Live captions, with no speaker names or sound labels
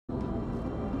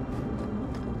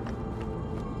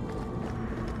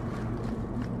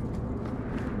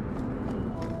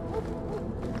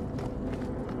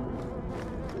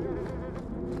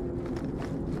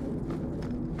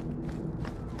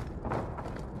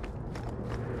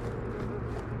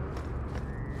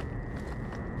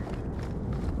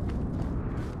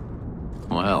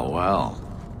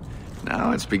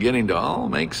Now it's beginning to all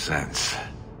make sense.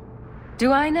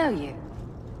 Do I know you?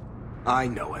 I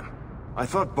know him. I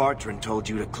thought Bartrand told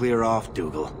you to clear off,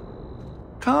 Dougal.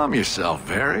 Calm yourself,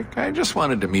 Varric. I just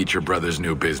wanted to meet your brother's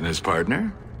new business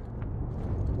partner.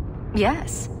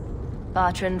 Yes.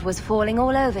 Bartrand was falling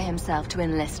all over himself to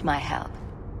enlist my help.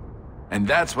 And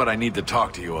that's what I need to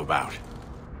talk to you about.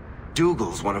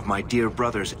 Dougal's one of my dear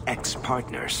brother's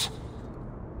ex-partners.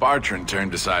 Bartrand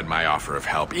turned aside my offer of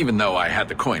help, even though I had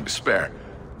the coin to spare.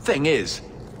 Thing is,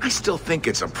 I still think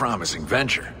it's a promising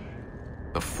venture.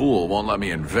 The fool won't let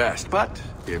me invest, but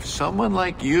if someone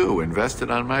like you invested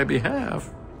on my behalf...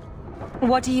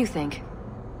 What do you think?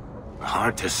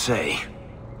 Hard to say.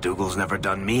 Dougal's never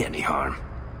done me any harm.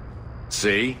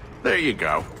 See? There you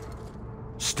go.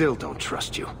 Still don't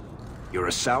trust you. You're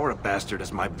as sour a bastard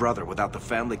as my brother without the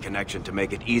family connection to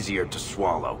make it easier to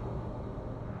swallow.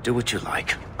 Do what you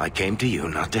like. I came to you,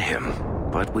 not to him.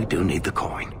 But we do need the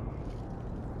coin.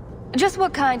 Just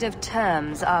what kind of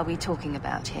terms are we talking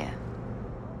about here?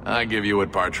 I give you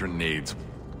what Bartrand needs.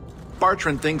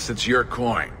 Bartrand thinks it's your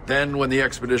coin. Then, when the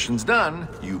expedition's done,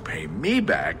 you pay me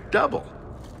back double.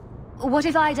 What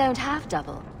if I don't have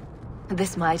double?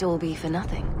 This might all be for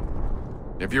nothing.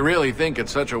 If you really think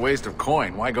it's such a waste of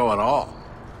coin, why go at all?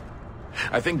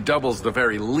 I think double's the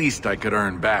very least I could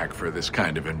earn back for this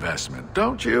kind of investment,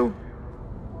 don't you?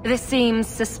 This seems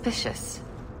suspicious.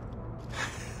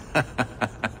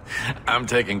 I'm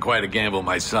taking quite a gamble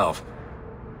myself.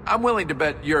 I'm willing to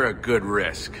bet you're a good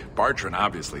risk. Bartrand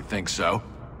obviously thinks so.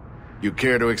 You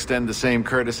care to extend the same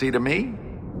courtesy to me?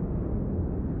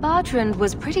 Bartrand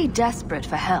was pretty desperate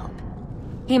for help.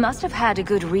 He must have had a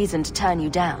good reason to turn you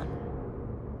down.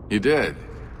 You did.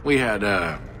 We had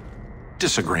a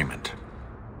disagreement.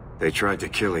 They tried to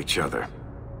kill each other.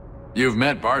 You've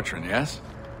met Bartrand, yes?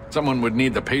 Someone would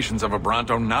need the patience of a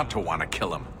Bronto not to want to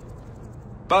kill him.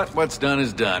 But what's done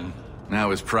is done.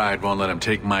 Now his pride won't let him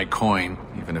take my coin,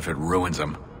 even if it ruins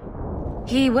him.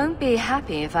 He won't be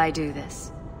happy if I do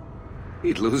this.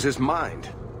 He'd lose his mind.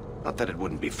 Not that it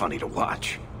wouldn't be funny to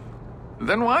watch.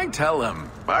 Then why tell him?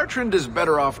 Bartrand is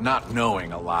better off not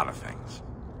knowing a lot of things.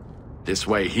 This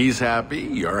way he's happy,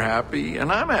 you're happy,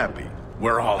 and I'm happy.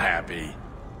 We're all happy.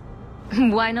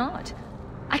 Why not?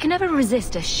 I can never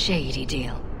resist a shady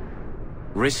deal.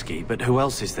 Risky, but who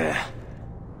else is there?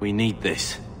 We need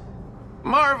this.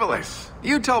 Marvelous!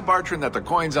 You tell Bartrand that the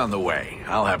coin's on the way.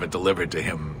 I'll have it delivered to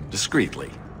him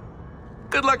discreetly.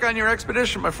 Good luck on your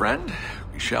expedition, my friend.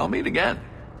 We shall meet again.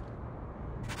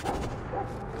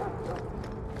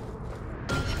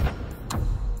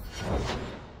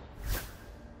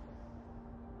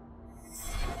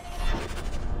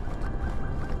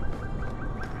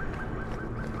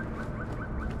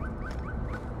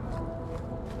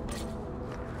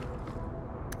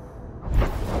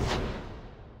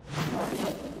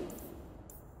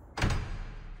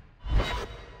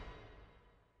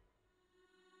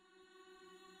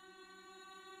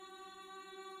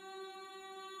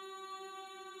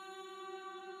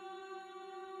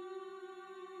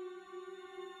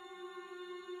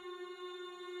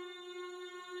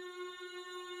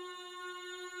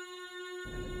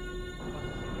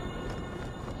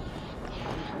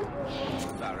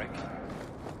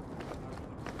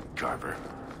 Carver.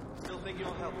 Still think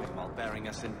you'll help him while bearing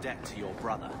us in debt to your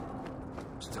brother?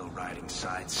 Still riding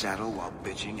side saddle while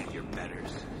bitching at your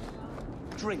betters.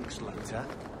 Drinks later?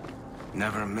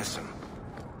 Never miss him.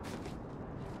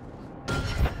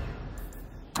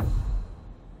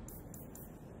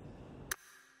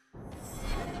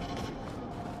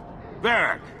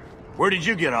 Varric, where did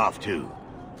you get off to?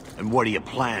 And what are you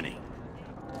planning?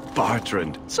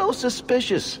 Bartrand, so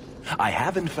suspicious. I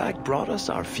have in fact brought us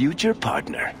our future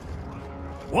partner.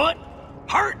 What?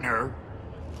 Partner?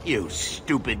 You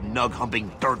stupid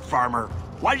nug-humping dirt farmer.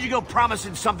 Why did you go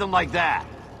promising something like that?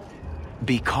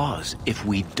 Because if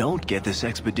we don't get this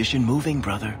expedition moving,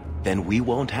 brother, then we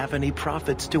won't have any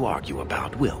profits to argue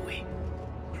about, will we?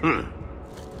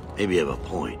 Maybe you have a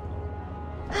point.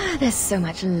 There's so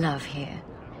much love here.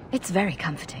 It's very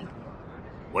comforting.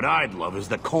 What I'd love is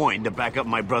the coin to back up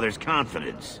my brother's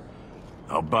confidence.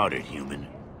 How about it, human?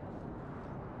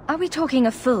 Are we talking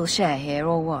a full share here,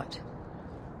 or what?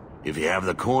 If you have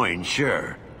the coin,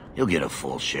 sure. You'll get a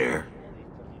full share.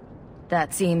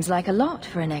 That seems like a lot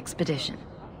for an expedition.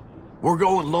 We're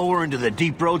going lower into the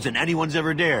deep roads than anyone's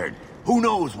ever dared. Who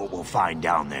knows what we'll find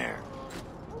down there?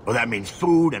 Well, that means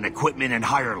food and equipment and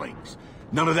hirelings.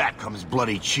 None of that comes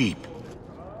bloody cheap.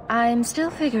 I'm still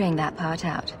figuring that part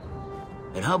out.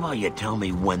 And how about you tell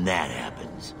me when that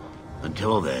happens?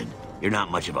 Until then, you're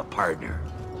not much of a partner.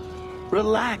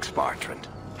 Relax, Bartrand.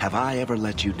 Have I ever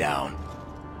let you down?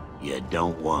 You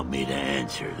don't want me to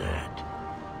answer that.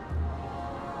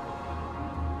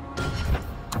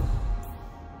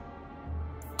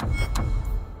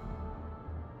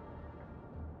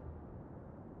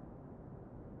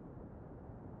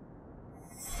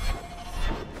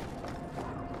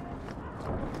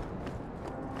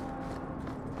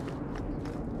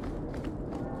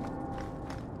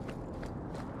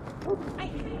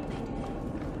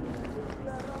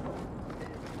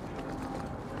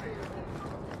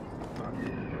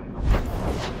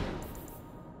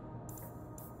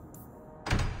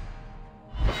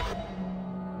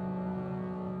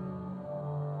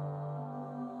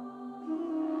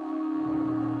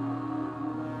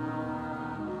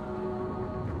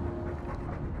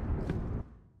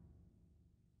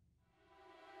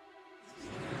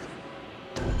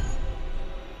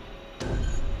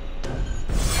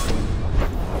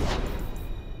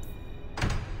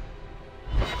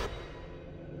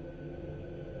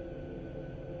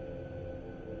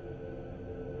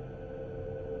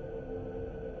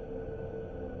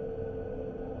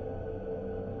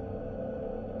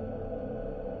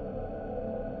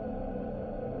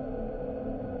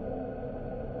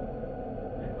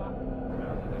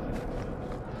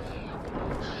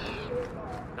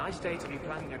 Nice day to be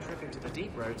planning a trip into the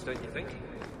deep roads, don't you think?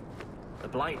 The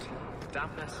blight,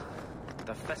 dampness,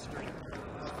 the festering.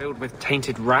 It's filled with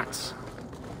tainted rats.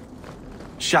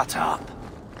 Shut up.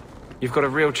 You've got a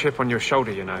real chip on your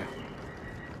shoulder, you know.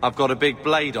 I've got a big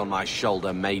blade on my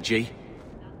shoulder, Mage.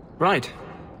 Right.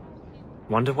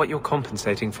 Wonder what you're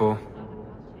compensating for.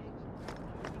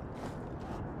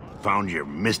 Found your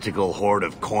mystical hoard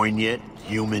of coin yet,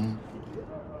 human?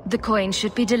 The coin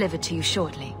should be delivered to you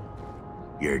shortly.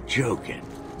 You're joking.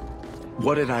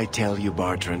 What did I tell you,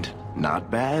 Bartrand?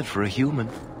 Not bad for a human.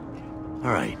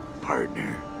 All right,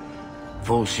 partner.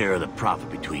 Full share of the profit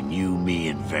between you, me,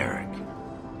 and Varric.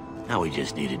 Now we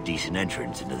just need a decent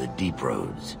entrance into the deep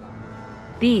roads.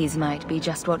 These might be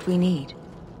just what we need.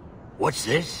 What's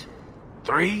this?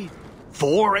 3?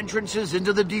 4 entrances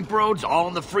into the deep roads, all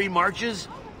in the free marches?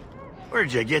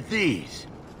 Where'd you get these?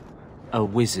 A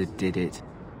wizard did it.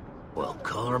 Well,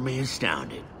 color me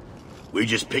astounded. We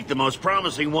just pick the most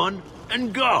promising one,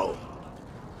 and go!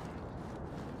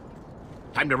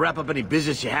 Time to wrap up any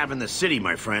business you have in the city,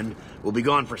 my friend. We'll be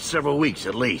gone for several weeks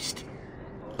at least.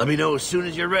 Let me know as soon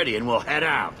as you're ready and we'll head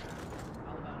out.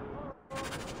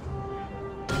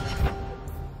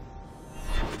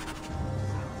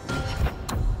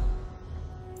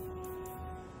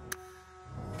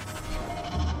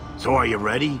 So are you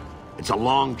ready? It's a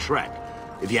long trek.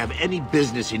 If you have any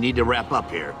business you need to wrap up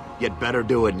here, you'd better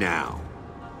do it now.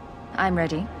 I'm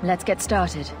ready. Let's get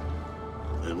started.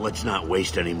 Then let's not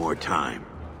waste any more time.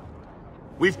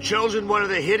 We've chosen one of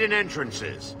the hidden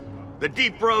entrances. The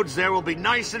deep roads there will be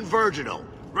nice and virginal,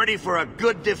 ready for a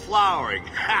good deflowering.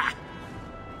 Ha!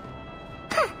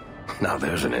 Now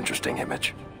there's an interesting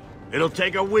image. It'll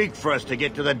take a week for us to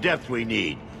get to the depth we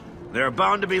need. There are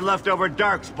bound to be leftover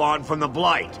darkspawn from the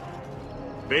Blight.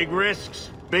 Big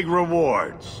risks, big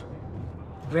rewards.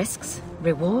 Risks?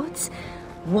 Rewards?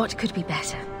 What could be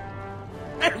better?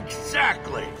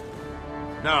 Exactly!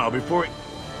 Now, before...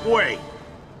 Wait!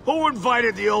 Who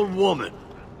invited the old woman?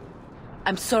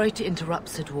 I'm sorry to interrupt,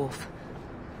 Sir Dwarf,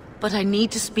 but I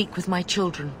need to speak with my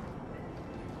children.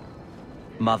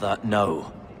 Mother,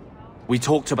 no. We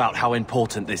talked about how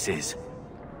important this is.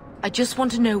 I just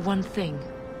want to know one thing.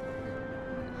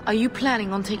 Are you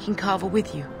planning on taking Carver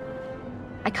with you?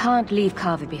 I can't leave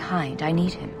Carver behind. I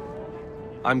need him.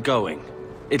 I'm going.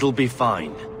 It'll be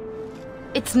fine.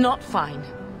 It's not fine.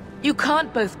 You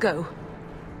can't both go.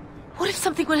 What if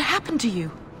something were to happen to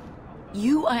you?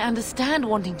 You, I understand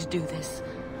wanting to do this.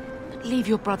 But leave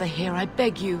your brother here, I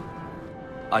beg you.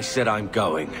 I said I'm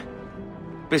going.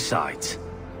 Besides,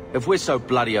 if we're so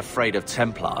bloody afraid of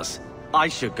Templars, I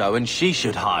should go and she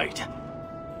should hide.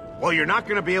 Well, you're not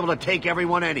gonna be able to take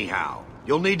everyone anyhow.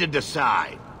 You'll need to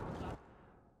decide.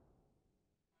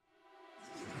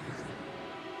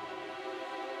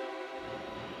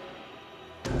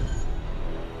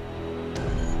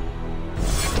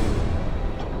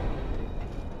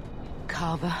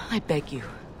 Carver, I beg you.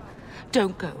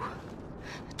 Don't go.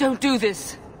 Don't do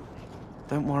this.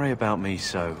 Don't worry about me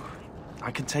so.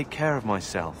 I can take care of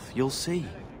myself. You'll see.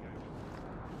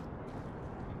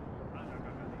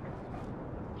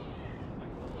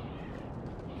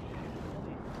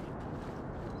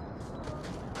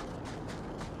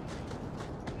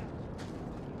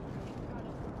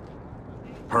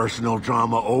 Personal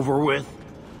drama over with?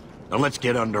 Now let's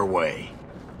get underway.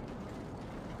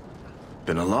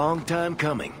 Been a long time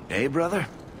coming, eh, brother?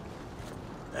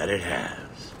 That it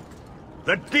has.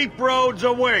 The deep roads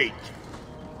await!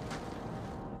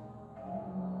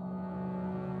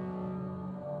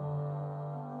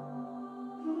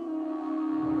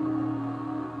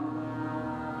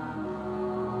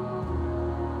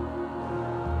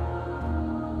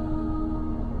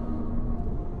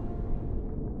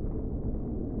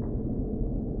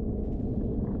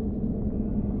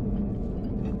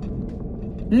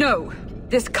 No,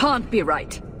 this can't be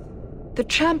right. The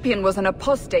champion was an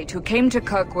apostate who came to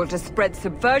Kirkwall to spread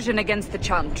subversion against the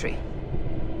Chantry.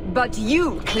 But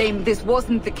you claim this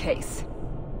wasn't the case.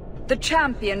 The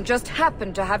champion just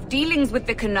happened to have dealings with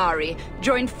the Canary,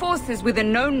 joined forces with a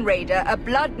known raider, a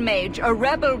blood mage, a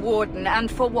rebel warden, and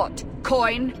for what?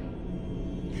 Coin?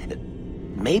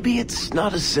 Maybe it's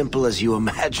not as simple as you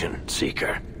imagine,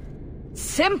 Seeker.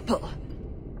 Simple?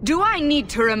 Do I need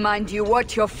to remind you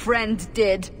what your friend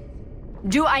did?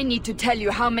 Do I need to tell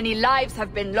you how many lives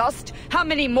have been lost? How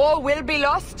many more will be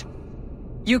lost?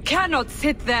 You cannot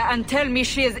sit there and tell me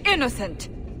she is innocent.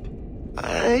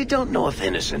 I don't know if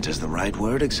innocent is the right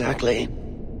word exactly.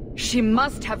 She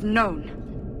must have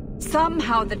known.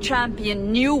 Somehow the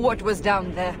champion knew what was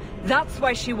down there. That's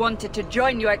why she wanted to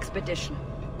join your expedition.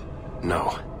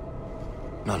 No.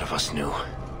 None of us knew.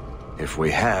 If we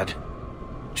had,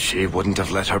 she wouldn't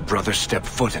have let her brother step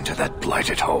foot into that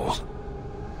blighted hole.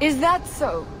 Is that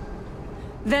so?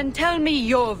 Then tell me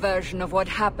your version of what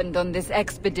happened on this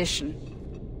expedition.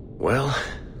 Well,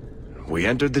 we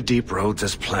entered the deep roads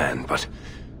as planned, but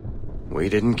we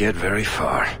didn't get very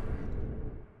far.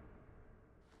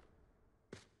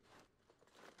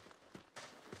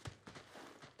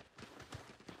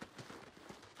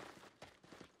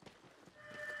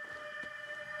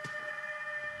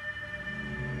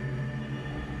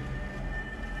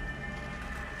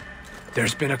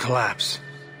 There's been a collapse.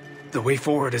 The way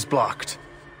forward is blocked.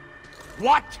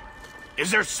 What?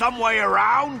 Is there some way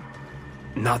around?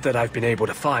 Not that I've been able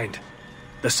to find.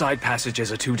 The side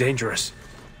passages are too dangerous.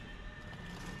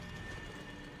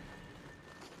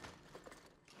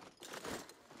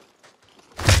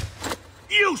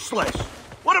 Useless!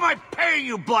 What am I paying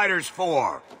you blighters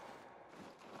for?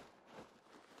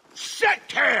 Set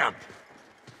camp!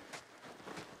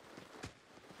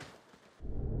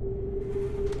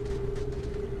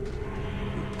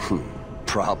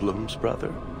 Problems,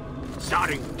 brother?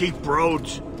 Sounding deep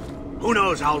roads. Who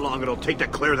knows how long it'll take to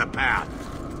clear the path?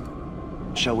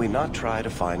 Shall we not try to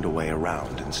find a way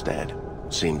around instead?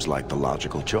 Seems like the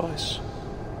logical choice.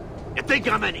 You think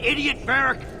I'm an idiot,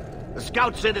 Varric? The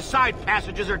scouts say the side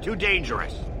passages are too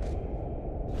dangerous.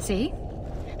 See?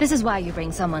 This is why you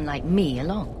bring someone like me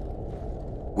along.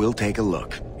 We'll take a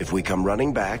look. If we come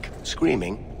running back,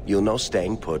 screaming, you'll know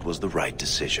staying put was the right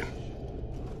decision.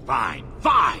 Fine,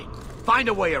 fine! Find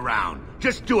a way around.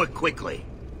 Just do it quickly.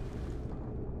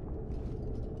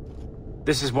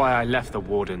 This is why I left the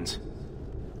Wardens.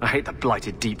 I hate the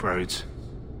blighted deep roads.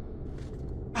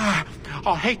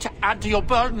 I hate to add to your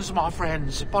burdens, my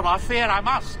friends, but I fear I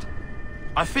must.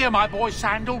 I fear my boy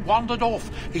Sandal wandered off.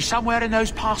 He's somewhere in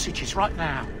those passages right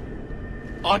now.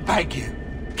 I beg you,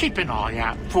 keep an eye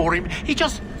out for him. He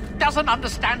just doesn't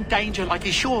understand danger like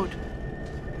he should.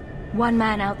 One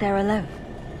man out there alone.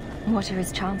 What are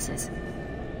his chances?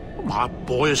 My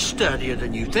boy is sturdier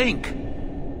than you think.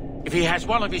 If he has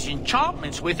one of his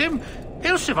enchantments with him,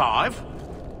 he'll survive.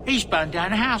 He's burned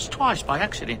down a house twice by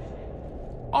accident.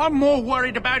 I'm more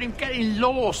worried about him getting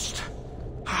lost.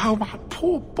 Oh, my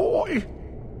poor boy.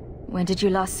 When did you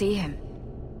last see him?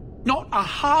 Not a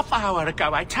half hour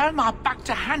ago, I turned my back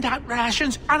to hand out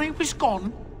rations and he was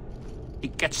gone. He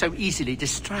gets so easily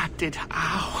distracted.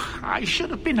 Oh, I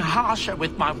should have been harsher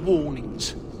with my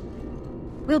warnings.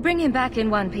 We'll bring him back in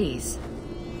one piece.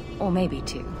 Or maybe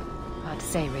two. Hard to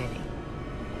say, really.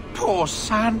 Poor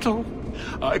Sandal.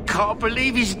 I can't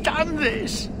believe he's done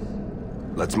this.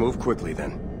 Let's move quickly,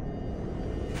 then.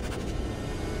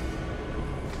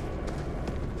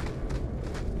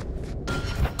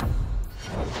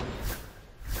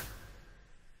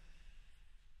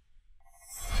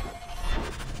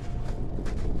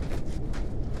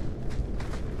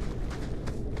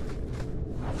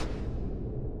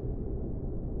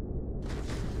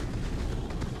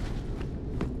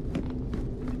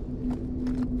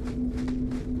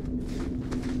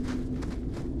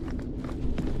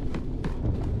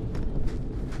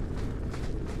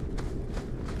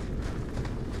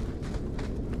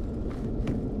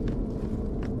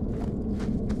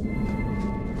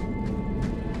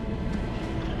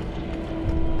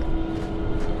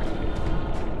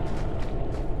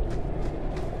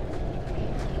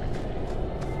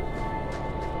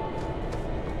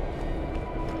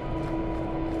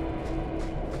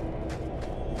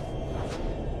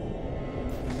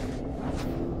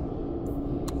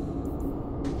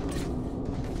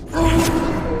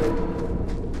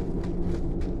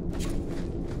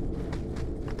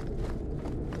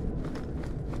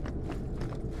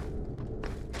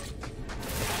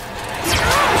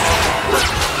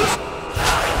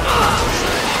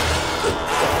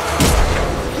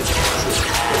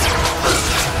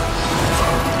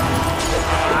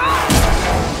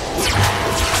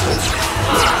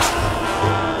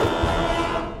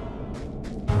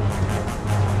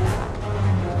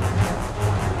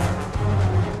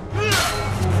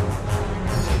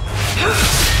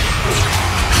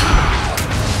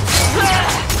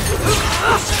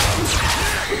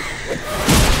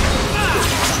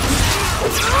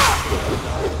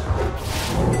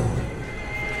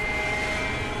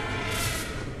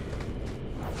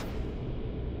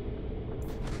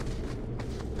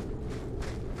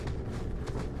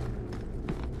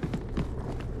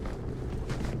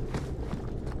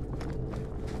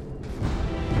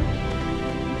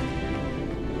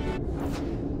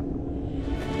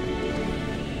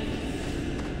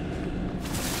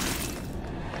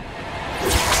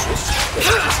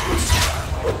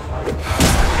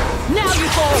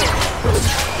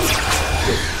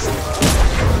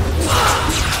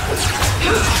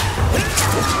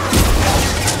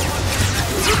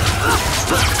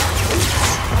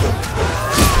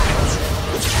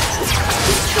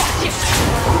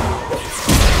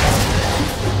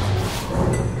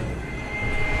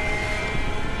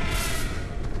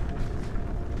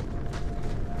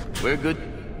 We're good.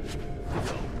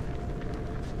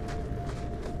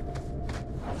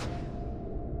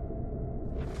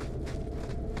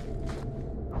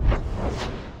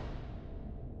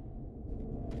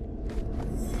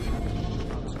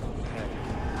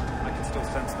 I can still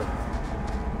sense them.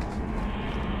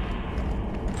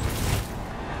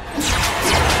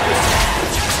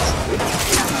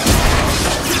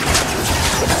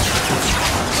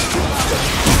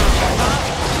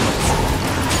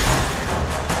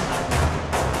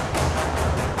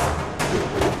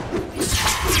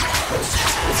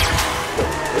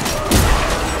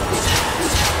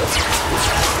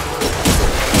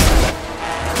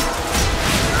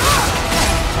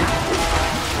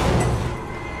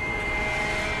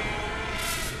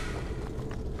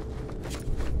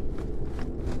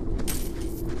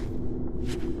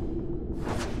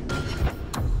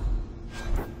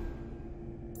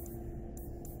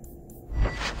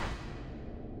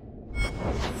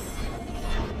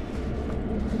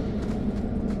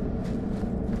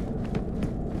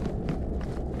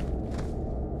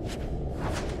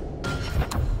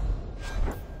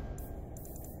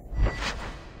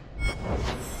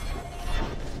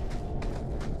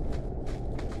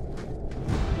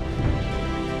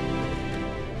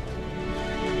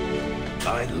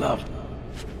 I love